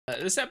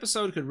This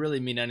episode could really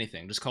mean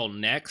anything. Just called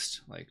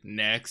Next. Like,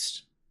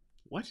 next.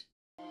 What?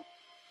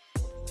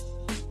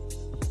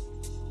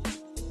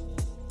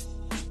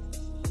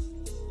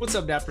 What's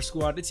up, Dapper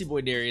Squad? It's your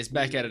boy Darius,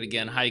 back at it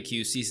again.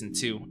 Haikyuu Season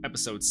 2,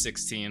 Episode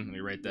 16. Let me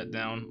write that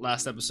down.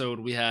 Last episode,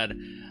 we had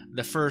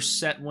the first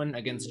set win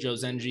against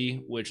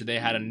Johzenji, which they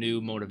had a new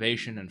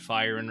motivation and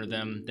fire under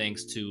them,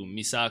 thanks to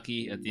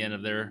Misaki at the end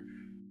of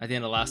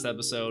last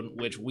episode,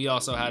 which we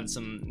also had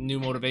some new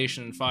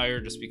motivation and fire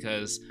just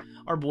because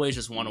our boys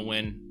just want to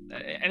win.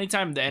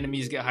 Anytime the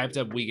enemies get hyped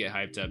up, we get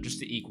hyped up just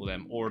to equal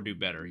them or do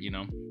better, you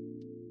know?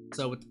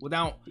 So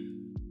without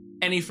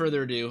any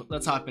further ado,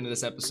 let's hop into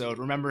this episode.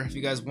 Remember, if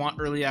you guys want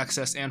early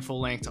access and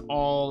full length to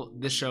all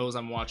the shows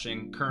I'm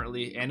watching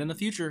currently and in the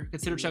future,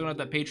 consider checking out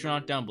that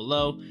Patreon down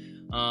below.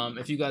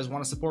 If you guys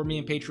want to support me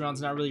and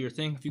Patreon's not really your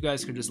thing, if you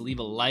guys could just leave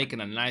a like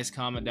and a nice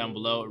comment down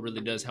below, it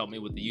really does help me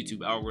with the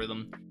YouTube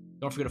algorithm.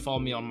 Don't forget to follow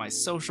me on my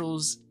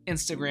socials,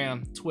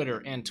 Instagram,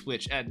 Twitter, and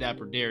Twitch at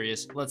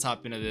DapperDarius. Let's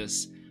hop into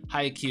this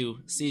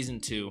Haikyuu Season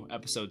 2,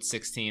 Episode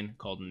 16,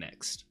 called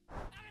Next.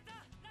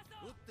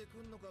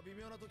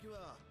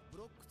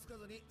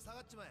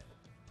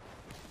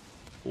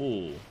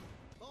 Ooh.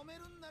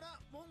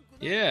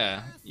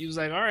 Yeah, he was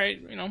like,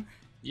 alright, you know,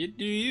 you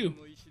do you.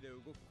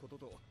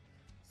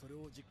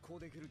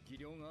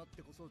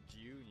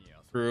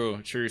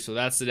 True, so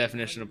that's the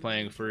definition of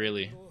playing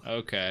freely.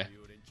 Okay.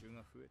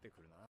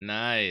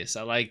 Nice,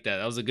 I like that.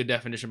 That was a good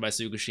definition by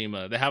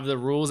Tsukushima. They have the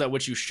rules at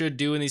which you should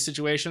do in these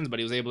situations, but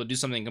he was able to do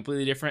something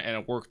completely different, and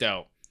it worked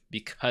out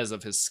because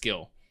of his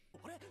skill.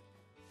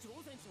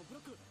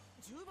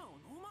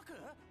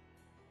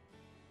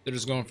 They're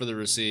just going for the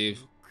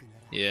receive.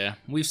 Yeah,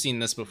 we've seen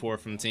this before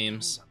from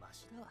teams.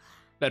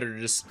 Better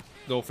to just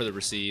go for the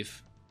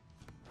receive.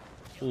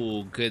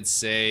 Ooh, good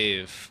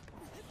save.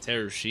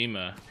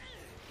 Terushima.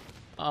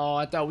 Oh,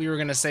 I thought we were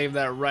gonna save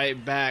that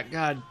right back.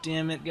 God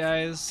damn it,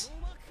 guys.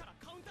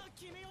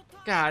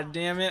 God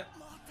damn it.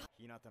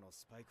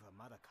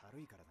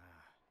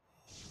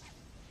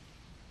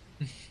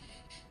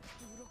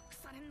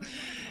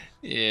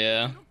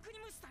 Yeah.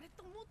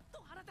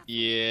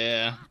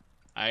 Yeah.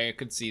 I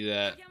could see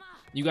that.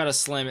 You gotta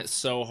slam it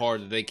so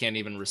hard that they can't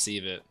even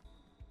receive it.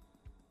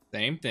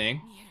 Same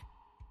thing.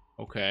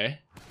 Okay.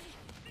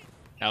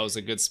 That was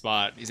a good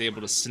spot. He's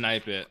able to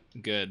snipe it.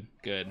 Good,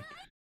 good.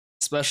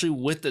 Especially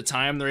with the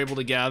time they're able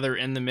to gather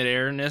in the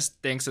mid-airness,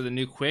 thanks to the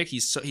new quick,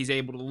 he's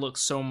able to look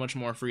so much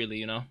more freely,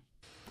 you know?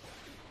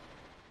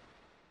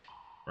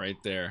 Right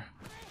there.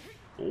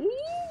 Ooh.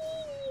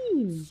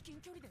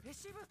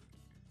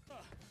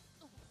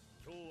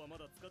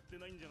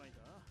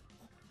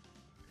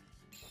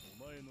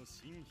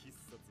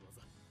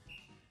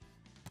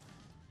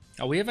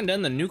 Oh, we haven't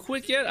done the new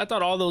quick yet? I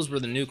thought all those were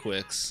the new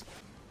quicks.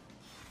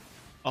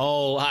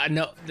 Oh, I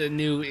know the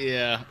new,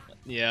 yeah,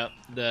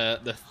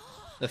 the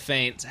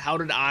feint. How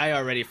did I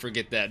already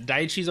forget that?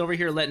 Daichi's over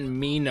here letting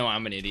me know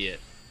I'm an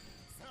idiot.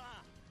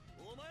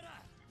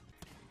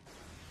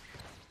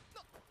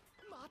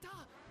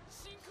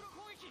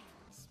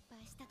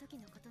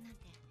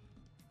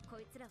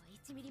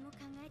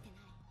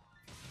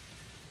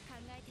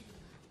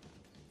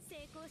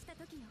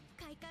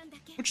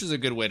 Which is a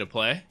good way to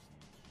play.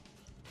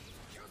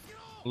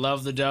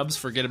 Love the dubs,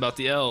 forget about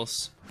the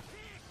L's.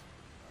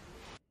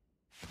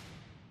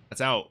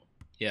 That's out.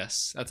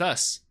 Yes, that's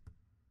us.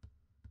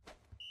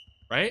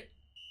 Right?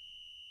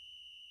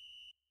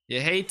 You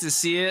hate to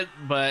see it,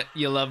 but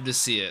you love to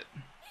see it.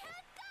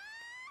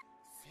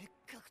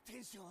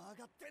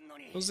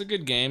 It was a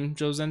good game,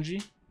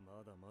 Johzenji.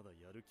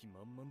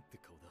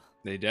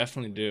 They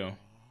definitely do.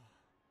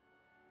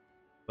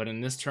 But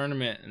in this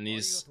tournament, in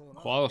these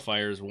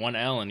qualifiers, 1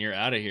 L and you're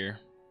out of here.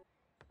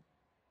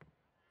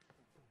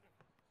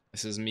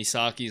 This is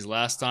Misaki's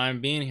last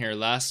time being here,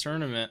 last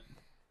tournament.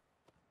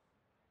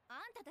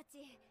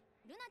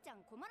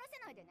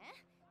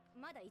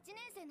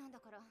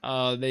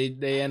 Oh,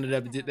 they ended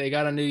up, they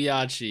got a new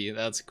Yachi.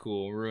 That's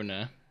cool,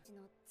 Runa.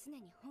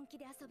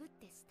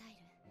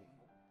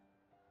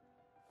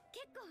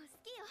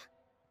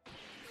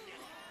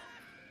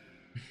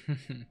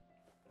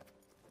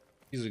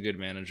 He's a good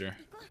manager.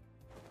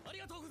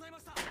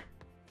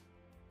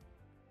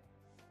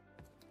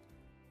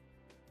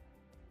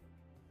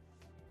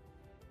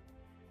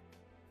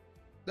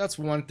 That's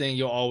one thing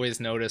you'll always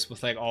notice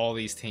with like all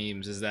these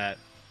teams is that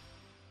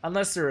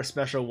unless they're a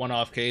special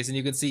one-off case, and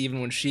you can see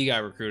even when she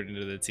got recruited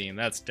into the team,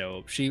 that's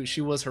dope.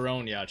 She was her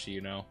own Yachi, you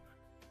know.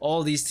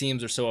 All these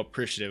teams are so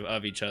appreciative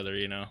of each other,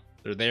 you know.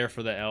 They're there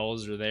for the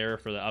L's, they're there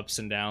for the ups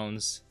and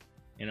downs.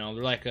 You know,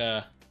 they're like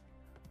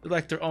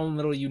their own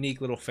little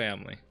unique little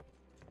family.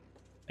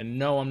 And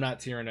no, I'm not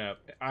tearing up.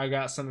 I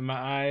got some in my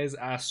eyes,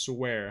 I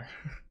swear.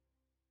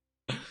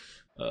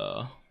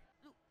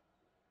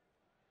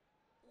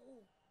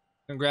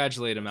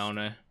 Congratulate him,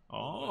 Aone.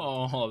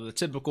 Oh, the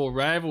typical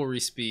rivalry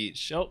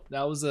speech. Oh,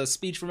 that was a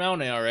speech from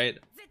Aone, alright.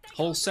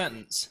 Whole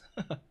sentence.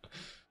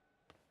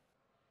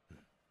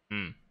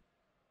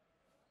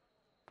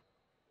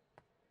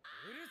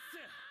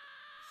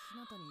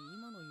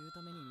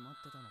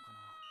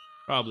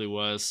 Probably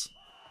was.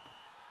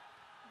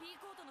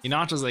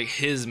 Hinata's like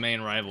his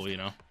main rival, you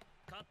know.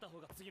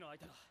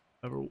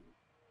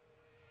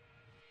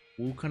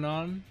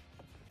 Wukanon?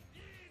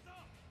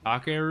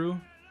 Takeru?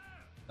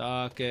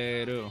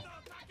 Takeru.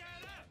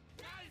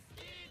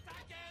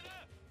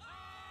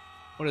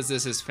 What is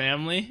this, his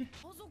family?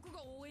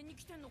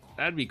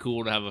 That'd be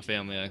cool to have a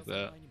family like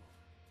that.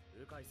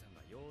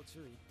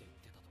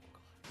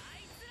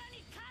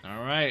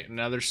 Alright,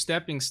 another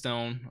stepping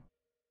stone.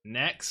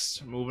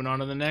 Next, moving on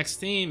to the next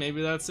team.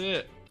 Maybe that's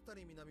it.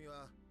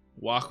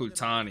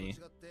 Wakutani.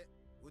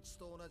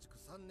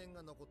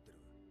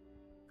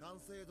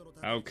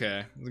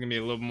 Okay, this is gonna be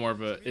a little more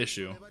of an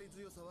issue.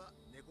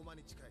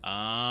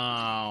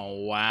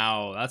 Oh,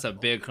 wow. That's a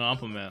big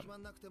compliment.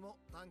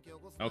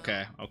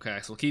 Okay, okay,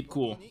 so keep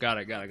cool. Got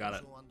it.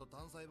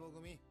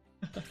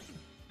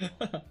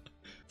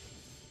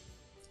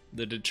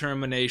 The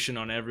determination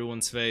on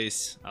everyone's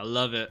face. I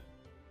love it.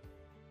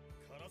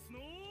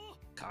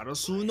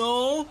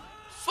 Karasuno,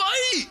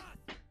 fight!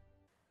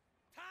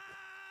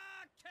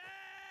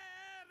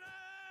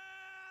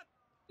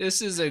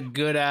 This is a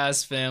good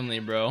ass family,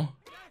 bro.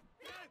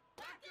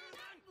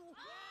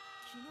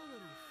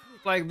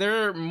 Like,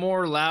 they're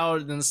more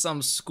loud than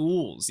some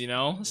schools, you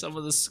know? Some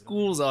of the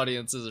schools'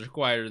 audiences are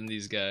quieter than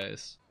these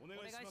guys.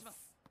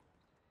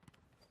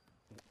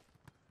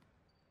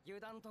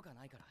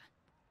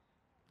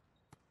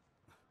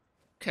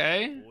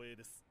 Okay.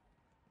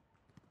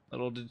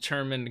 Little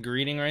determined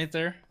greeting right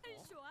there.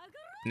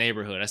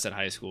 Neighborhood, I said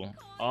high school.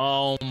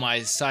 Oh,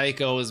 my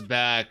psycho is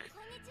back.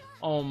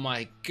 Oh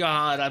my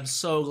god, I'm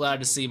so glad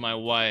to see my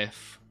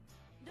wife.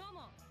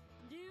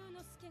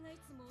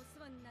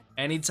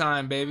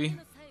 Anytime, baby.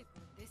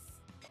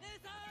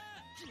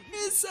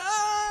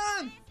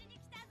 Misan!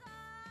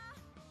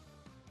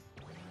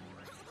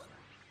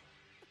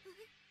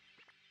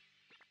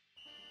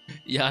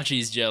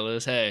 Yachi's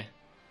jealous. Hey,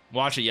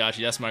 watch it,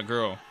 Yachi. That's my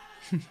girl.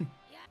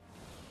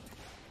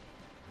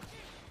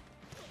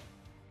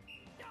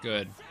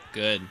 Good,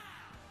 good.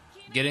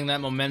 Getting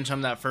that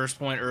momentum, that first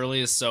point early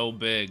is so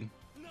big.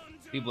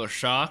 People are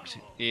shocked.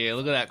 Yeah,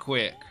 look at that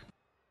quick.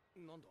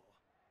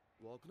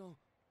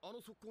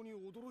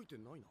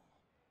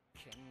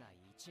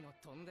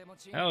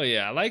 Hell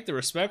yeah, I like the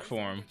respect for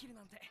him.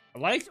 I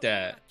like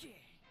that.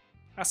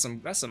 That's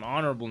some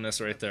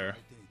honorableness right there.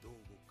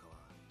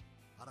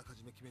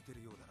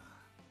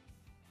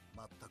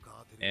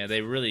 Yeah,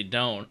 they really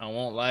don't. I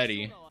won't lie to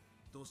you.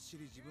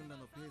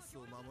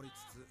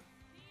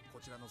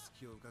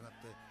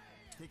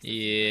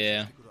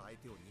 Yeah.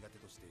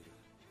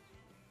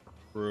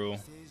 True.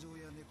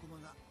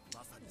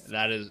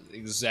 That is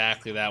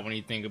exactly that when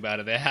you think about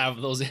it. They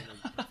have those.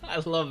 I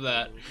love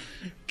that.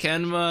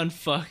 Kenma and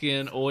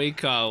fucking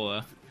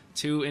Oikawa.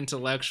 Two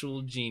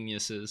intellectual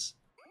geniuses.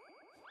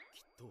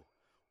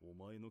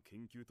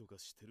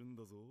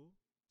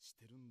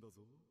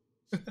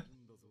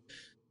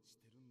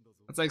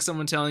 It's like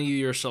someone telling you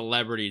you're a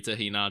celebrity to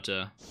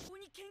Hinata.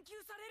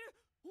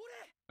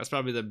 That's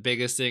probably the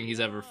biggest thing he's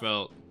ever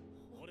felt.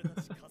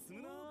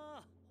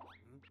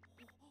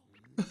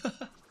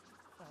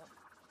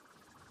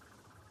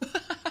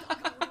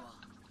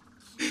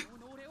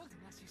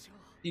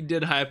 He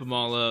did hype them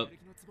all up.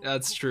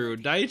 That's true.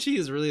 Daichi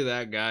is really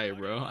that guy,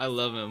 bro. I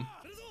love him.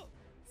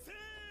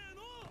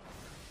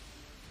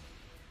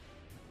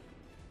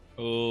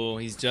 Oh,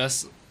 he's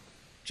just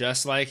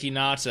like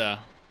Hinata,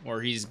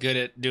 or he's good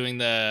at doing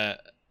the,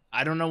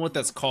 I don't know what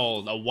that's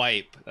called, a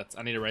wipe.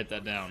 I need to write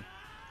that down.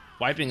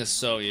 Wiping is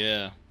so,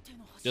 yeah.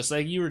 Just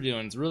like you were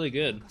doing. It's really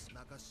good.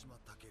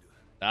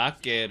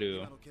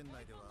 Takeru.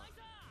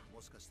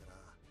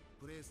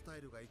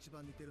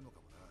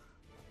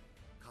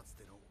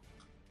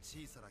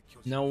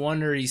 No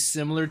wonder he's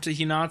similar to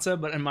Hinata,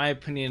 but in my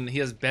opinion, he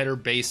has better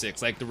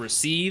basics, like the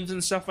receives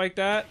and stuff like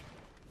that.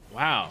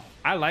 Wow,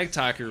 I like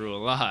Takeru a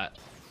lot.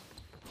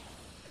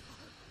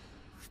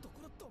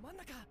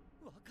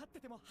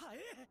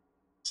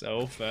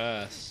 So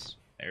fast.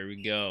 There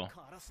we go.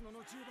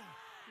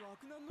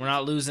 We're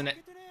not losing it.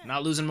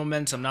 Not losing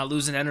momentum. Not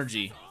losing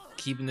energy.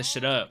 Keeping this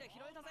shit up.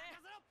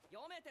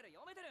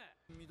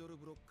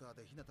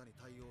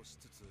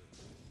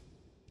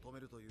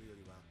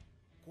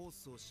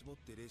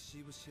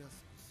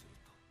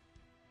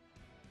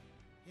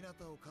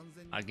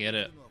 I get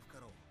it.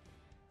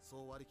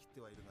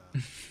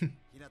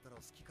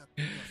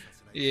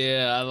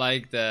 Yeah, I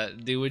like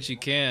that. Do what you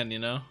can, you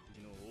know?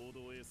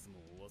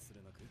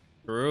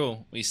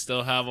 True. We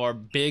still have our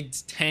big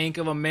tank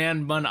of a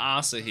man bun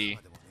Asahi.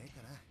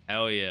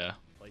 Hell yeah.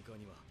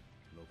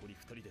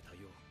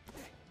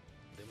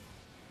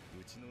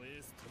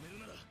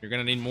 You're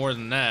gonna need more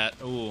than that.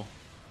 Ooh.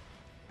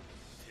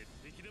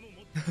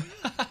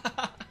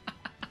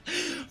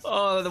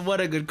 Oh,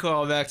 what a good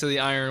callback to the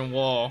Iron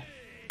Wall.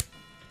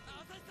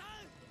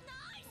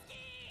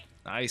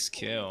 Nice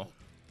kill.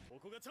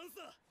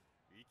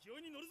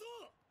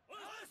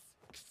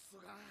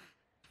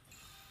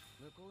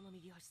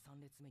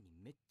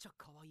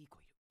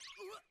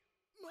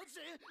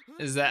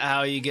 Is that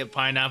how you get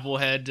Pineapple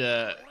Head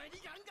to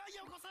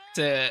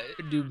to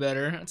do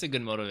better. That's a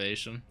good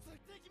motivation.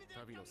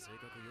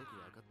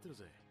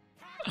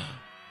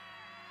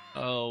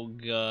 Oh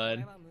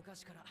god.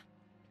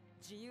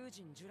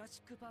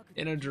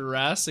 In a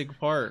Jurassic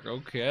Park,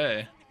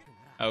 okay.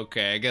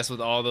 Okay, I guess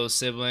with all those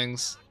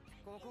siblings,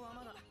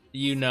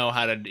 you know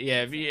how to,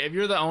 yeah, if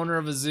you're the owner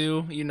of a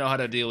zoo, you know how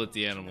to deal with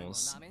the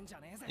animals.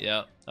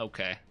 Yep,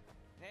 okay.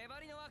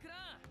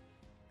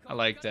 I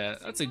like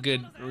that. That's a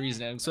good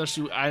reason,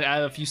 especially I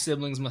have a few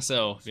siblings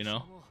myself, you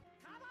know?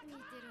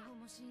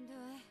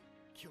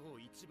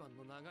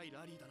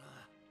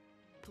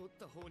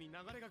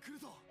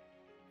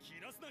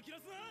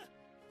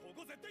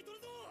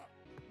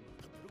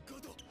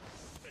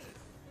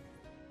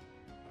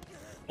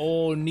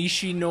 Oh,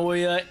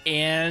 Nishinoya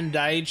and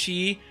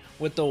Daichi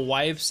with the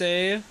wipe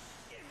save.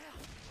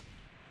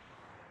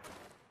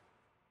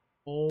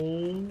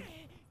 Oh.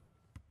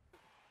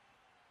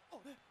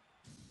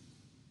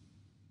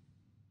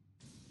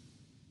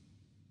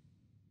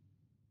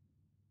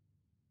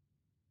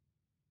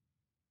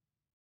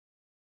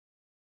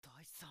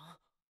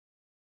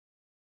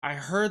 I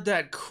heard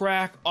that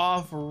crack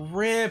off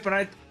rip, and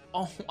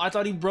I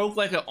thought he broke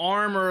like an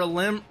arm or a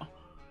limb.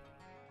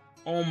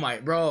 Oh my,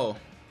 bro.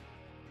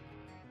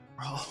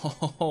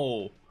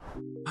 Bro.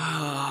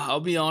 I'll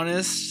be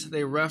honest,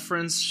 they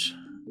referenced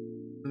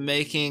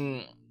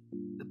making,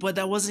 but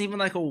that wasn't even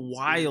like a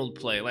wild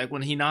play. Like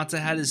when Hinata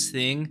had his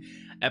thing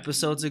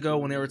episodes ago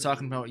when they were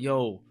talking about,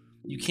 yo,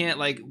 you can't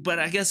like, but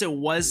I guess it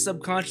was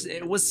subconscious.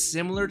 It was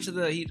similar to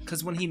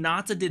because when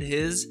Hinata did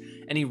his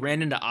and he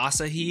ran into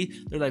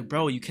Asahi, they're like,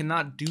 bro, you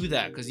cannot do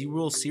that because you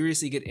will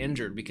seriously get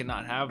injured. We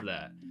cannot have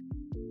that.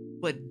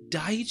 But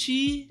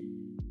Daichi,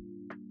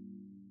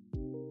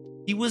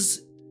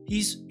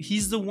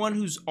 he's the one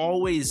who's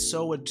always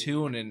so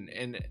attuned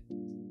and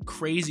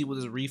crazy with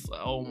his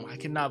reflex. Oh, I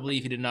cannot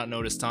believe he did not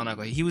notice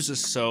Tanaka. He was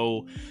just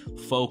so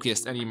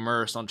focused and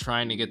immersed on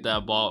trying to get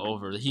that ball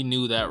over. He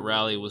knew that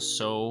rally was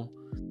so...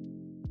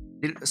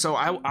 So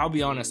I'll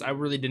be honest, I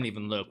really didn't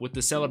even look. With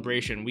the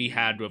celebration, we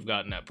had to have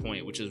gotten that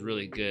point, which is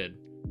really good.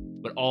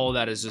 But all of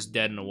that is just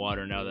dead in the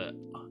water now that...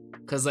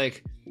 Because,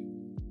 like,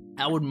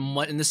 I would...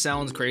 And this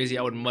sounds crazy,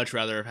 I would much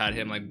rather have had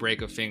him, like,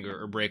 break a finger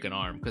or break an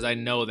arm. Because I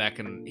know that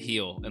can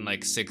heal in,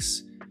 like,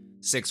 six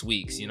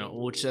weeks, you know?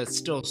 Which that's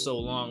still so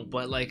long.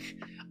 But, like,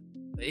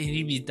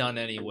 he'd be done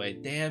anyway.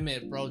 Damn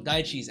it, bro.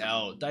 Daichi's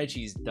out.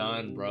 Daichi's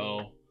done,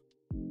 bro.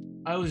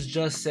 I was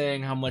just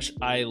saying how much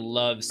I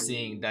love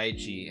seeing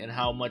Daichi and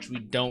how much we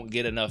don't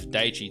get enough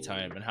Daichi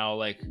time and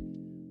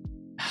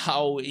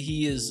how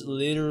he is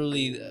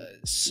literally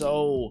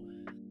so,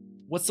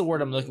 what's the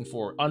word I'm looking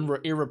for?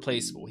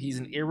 Irreplaceable. He's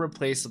an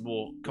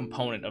irreplaceable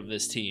component of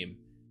this team.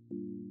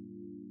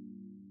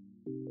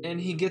 And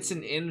he gets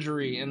an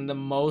injury in the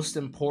most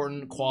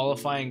important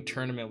qualifying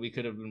tournament we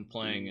could have been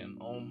playing in.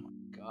 Oh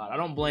my god, I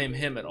don't blame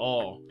him at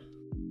all.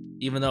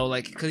 Even though,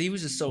 like, because he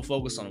was just so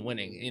focused on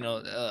winning, you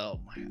know. Oh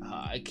my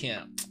god, I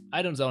can't.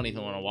 I don't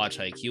even want to watch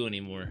Haikyuu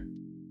anymore.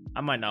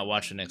 I might not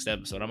watch the next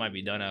episode. I might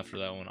be done after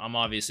that one. I'm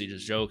obviously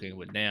just joking,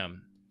 but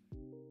damn.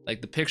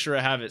 Like the picture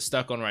I have it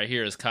stuck on right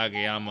here is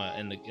Kageyama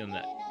in the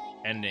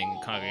ending.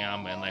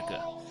 Kageyama in like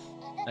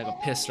a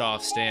pissed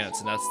off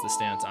stance, and that's the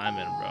stance I'm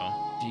in, bro.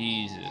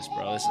 Jesus,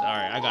 bro. This is all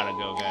right. I gotta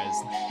go,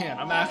 guys. Man,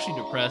 I'm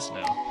actually depressed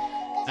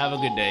now. Have a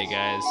good day,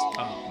 guys.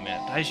 Oh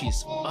man,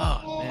 Daichi's.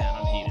 Oh man,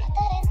 I'm heated.